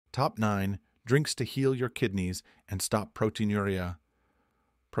Top 9 Drinks to heal your kidneys and stop proteinuria.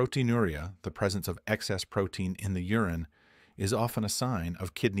 Proteinuria, the presence of excess protein in the urine, is often a sign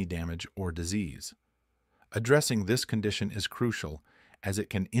of kidney damage or disease. Addressing this condition is crucial, as it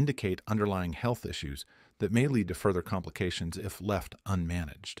can indicate underlying health issues that may lead to further complications if left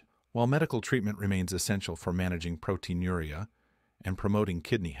unmanaged. While medical treatment remains essential for managing proteinuria and promoting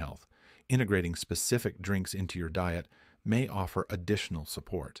kidney health, integrating specific drinks into your diet may offer additional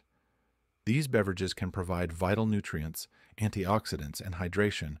support. These beverages can provide vital nutrients, antioxidants, and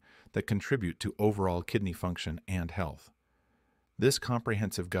hydration that contribute to overall kidney function and health. This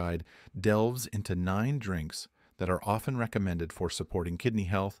comprehensive guide delves into 9 drinks that are often recommended for supporting kidney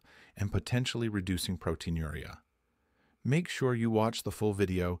health and potentially reducing proteinuria. Make sure you watch the full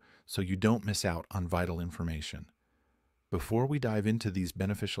video so you don't miss out on vital information. Before we dive into these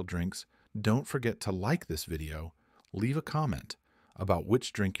beneficial drinks, don't forget to like this video, leave a comment about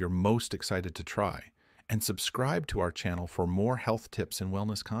which drink you're most excited to try, and subscribe to our channel for more health tips and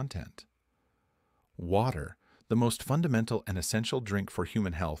wellness content. Water, the most fundamental and essential drink for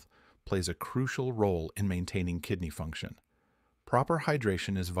human health, plays a crucial role in maintaining kidney function. Proper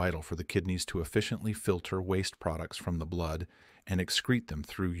hydration is vital for the kidneys to efficiently filter waste products from the blood and excrete them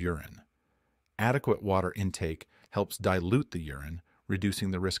through urine. Adequate water intake helps dilute the urine,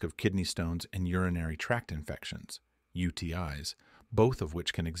 reducing the risk of kidney stones and urinary tract infections, UTIs, both of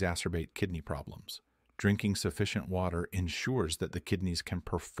which can exacerbate kidney problems. Drinking sufficient water ensures that the kidneys can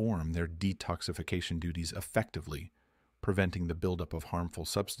perform their detoxification duties effectively, preventing the buildup of harmful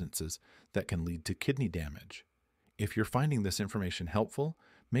substances that can lead to kidney damage. If you're finding this information helpful,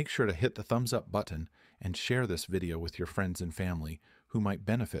 make sure to hit the thumbs up button and share this video with your friends and family who might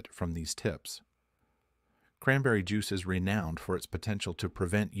benefit from these tips. Cranberry juice is renowned for its potential to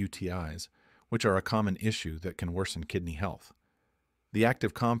prevent UTIs, which are a common issue that can worsen kidney health. The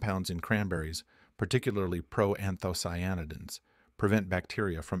active compounds in cranberries, particularly proanthocyanidins, prevent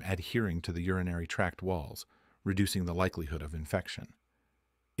bacteria from adhering to the urinary tract walls, reducing the likelihood of infection.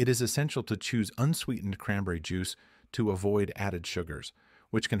 It is essential to choose unsweetened cranberry juice to avoid added sugars,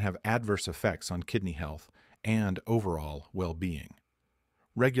 which can have adverse effects on kidney health and overall well-being.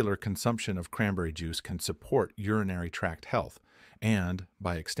 Regular consumption of cranberry juice can support urinary tract health and,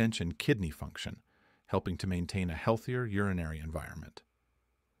 by extension, kidney function, helping to maintain a healthier urinary environment.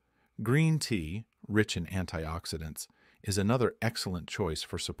 Green tea, rich in antioxidants, is another excellent choice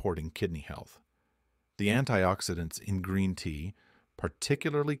for supporting kidney health. The antioxidants in green tea,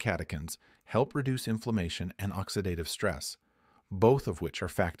 particularly catechins, help reduce inflammation and oxidative stress, both of which are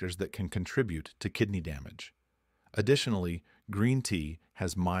factors that can contribute to kidney damage. Additionally, green tea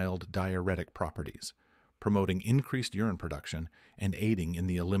has mild diuretic properties, promoting increased urine production and aiding in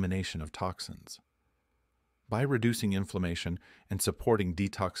the elimination of toxins. By reducing inflammation and supporting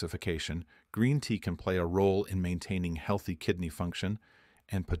detoxification, green tea can play a role in maintaining healthy kidney function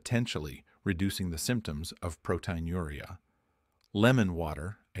and potentially reducing the symptoms of proteinuria. Lemon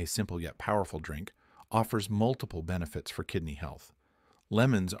water, a simple yet powerful drink, offers multiple benefits for kidney health.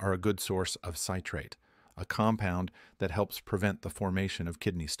 Lemons are a good source of citrate, a compound that helps prevent the formation of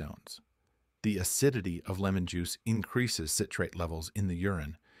kidney stones. The acidity of lemon juice increases citrate levels in the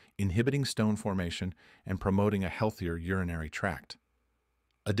urine, inhibiting stone formation and promoting a healthier urinary tract.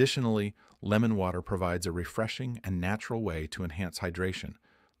 Additionally, lemon water provides a refreshing and natural way to enhance hydration,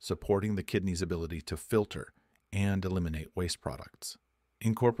 supporting the kidney's ability to filter and eliminate waste products.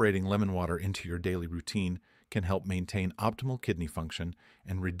 Incorporating lemon water into your daily routine can help maintain optimal kidney function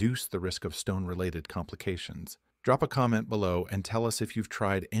and reduce the risk of stone-related complications. Drop a comment below and tell us if you've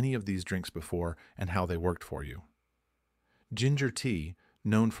tried any of these drinks before and how they worked for you. Ginger tea,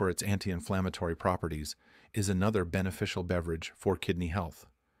 known for its anti-inflammatory properties, is another beneficial beverage for kidney health.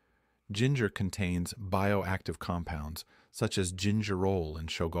 Ginger contains bioactive compounds such as gingerol and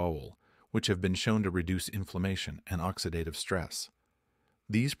chogool, which have been shown to reduce inflammation and oxidative stress.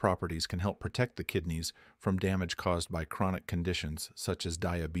 These properties can help protect the kidneys from damage caused by chronic conditions such as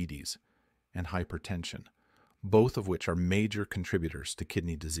diabetes and hypertension, both of which are major contributors to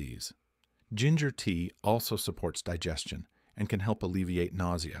kidney disease. Ginger tea also supports digestion and can help alleviate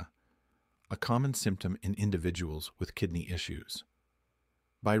nausea, a common symptom in individuals with kidney issues.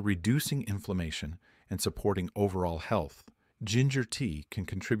 By reducing inflammation and supporting overall health, ginger tea can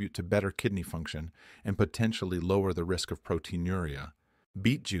contribute to better kidney function and potentially lower the risk of proteinuria.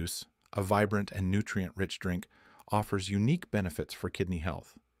 Beet juice, a vibrant and nutrient-rich drink, offers unique benefits for kidney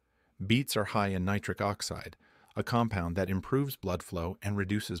health. Beets are high in nitric oxide, a compound that improves blood flow and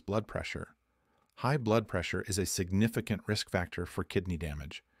reduces blood pressure. High blood pressure is a significant risk factor for kidney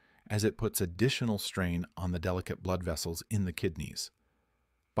damage, as it puts additional strain on the delicate blood vessels in the kidneys.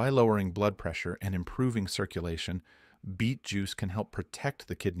 By lowering blood pressure and improving circulation, beet juice can help protect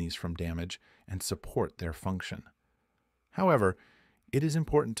the kidneys from damage and support their function. However, it is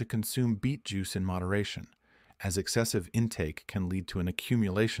important to consume beet juice in moderation, as excessive intake can lead to an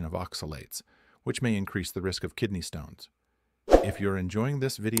accumulation of oxalates, which may increase the risk of kidney stones. If you're enjoying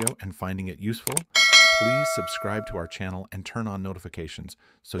this video and finding it useful, please subscribe to our channel and turn on notifications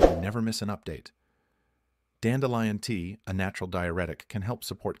so you never miss an update. Dandelion tea, a natural diuretic, can help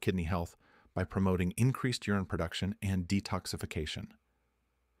support kidney health by promoting increased urine production and detoxification.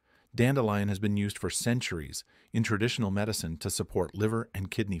 Dandelion has been used for centuries in traditional medicine to support liver and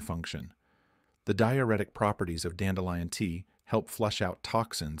kidney function. The diuretic properties of dandelion tea help flush out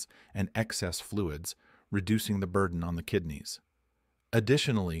toxins and excess fluids, reducing the burden on the kidneys.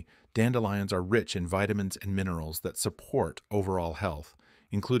 Additionally, dandelions are rich in vitamins and minerals that support overall health,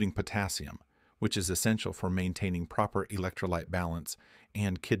 including potassium, which is essential for maintaining proper electrolyte balance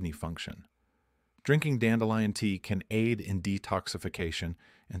and kidney function. Drinking dandelion tea can aid in detoxification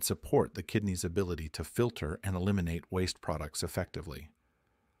and support the kidney's ability to filter and eliminate waste products effectively.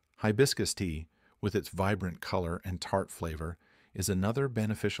 Hibiscus tea, with its vibrant color and tart flavor, is another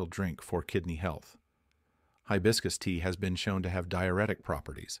beneficial drink for kidney health. Hibiscus tea has been shown to have diuretic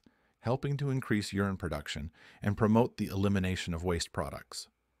properties, helping to increase urine production and promote the elimination of waste products.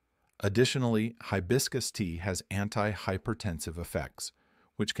 Additionally, hibiscus tea has anti-hypertensive effects,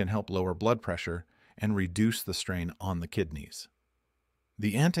 which can help lower blood pressure and reduce the strain on the kidneys.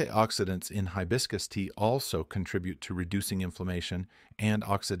 The antioxidants in hibiscus tea also contribute to reducing inflammation and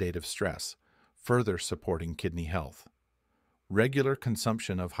oxidative stress, further supporting kidney health. Regular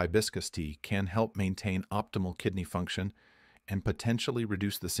consumption of hibiscus tea can help maintain optimal kidney function and potentially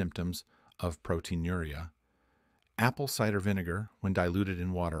reduce the symptoms of proteinuria. Apple cider vinegar, when diluted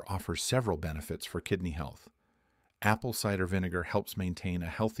in water, offers several benefits for kidney health. Apple cider vinegar helps maintain a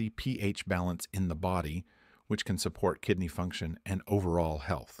healthy pH balance in the body, which can support kidney function and overall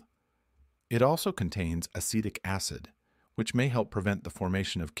health. It also contains acetic acid, which may help prevent the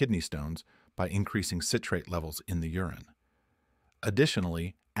formation of kidney stones by increasing citrate levels in the urine.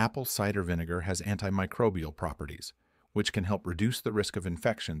 Additionally, apple cider vinegar has antimicrobial properties, which can help reduce the risk of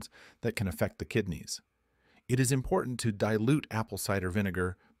infections that can affect the kidneys. It is important to dilute apple cider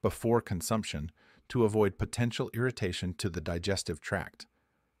vinegar before consumption to avoid potential irritation to the digestive tract.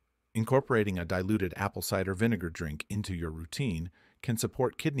 Incorporating a diluted apple cider vinegar drink into your routine can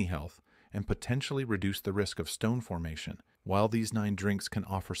support kidney health and potentially reduce the risk of stone formation. While these 9 drinks can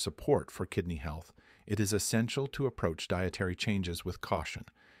offer support for kidney health, it is essential to approach dietary changes with caution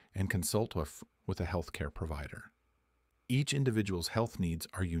and consult with a healthcare provider. Each individual's health needs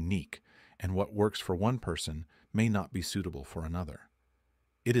are unique, and what works for one person may not be suitable for another.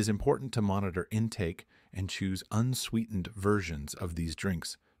 It is important to monitor intake and choose unsweetened versions of these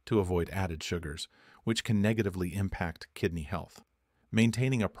drinks to avoid added sugars, which can negatively impact kidney health.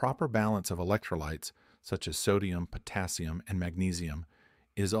 Maintaining a proper balance of electrolytes, such as sodium, potassium, and magnesium,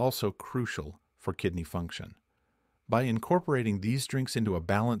 is also crucial for kidney function. By incorporating these drinks into a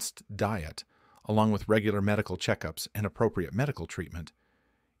balanced diet, along with regular medical checkups and appropriate medical treatment,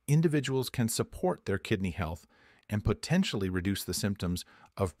 individuals can support their kidney health and potentially reduce the symptoms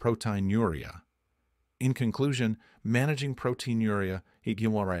of proteinuria. In conclusion, managing proteinuria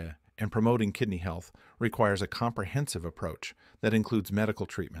and promoting kidney health requires a comprehensive approach that includes medical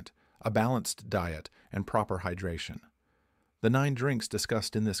treatment, a balanced diet, and proper hydration. The 9 drinks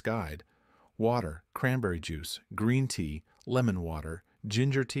discussed in this guide — water, cranberry juice, green tea, lemon water,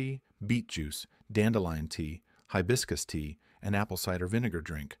 ginger tea, beet juice, dandelion tea, hibiscus tea, and apple cider vinegar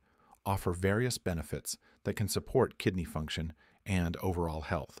drink — offer various benefits that can support kidney function and overall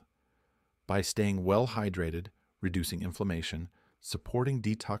health. By staying well hydrated, reducing inflammation, supporting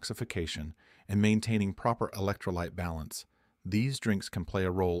detoxification, and maintaining proper electrolyte balance, these drinks can play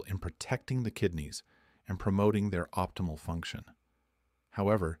a role in protecting the kidneys and promoting their optimal function.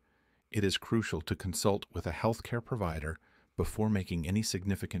 However, it is crucial to consult with a healthcare provider before making any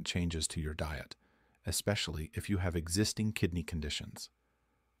significant changes to your diet, especially if you have existing kidney conditions.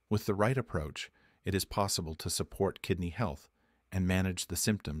 With the right approach, it is possible to support kidney health and manage the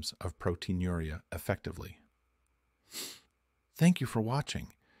symptoms of proteinuria effectively. Thank you for watching.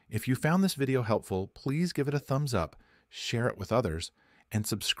 If you found this video helpful, please give it a thumbs up, share it with others, and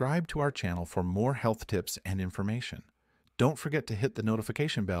subscribe to our channel for more health tips and information. Don't forget to hit the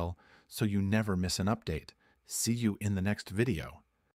notification bell so you never miss an update. See you in the next video.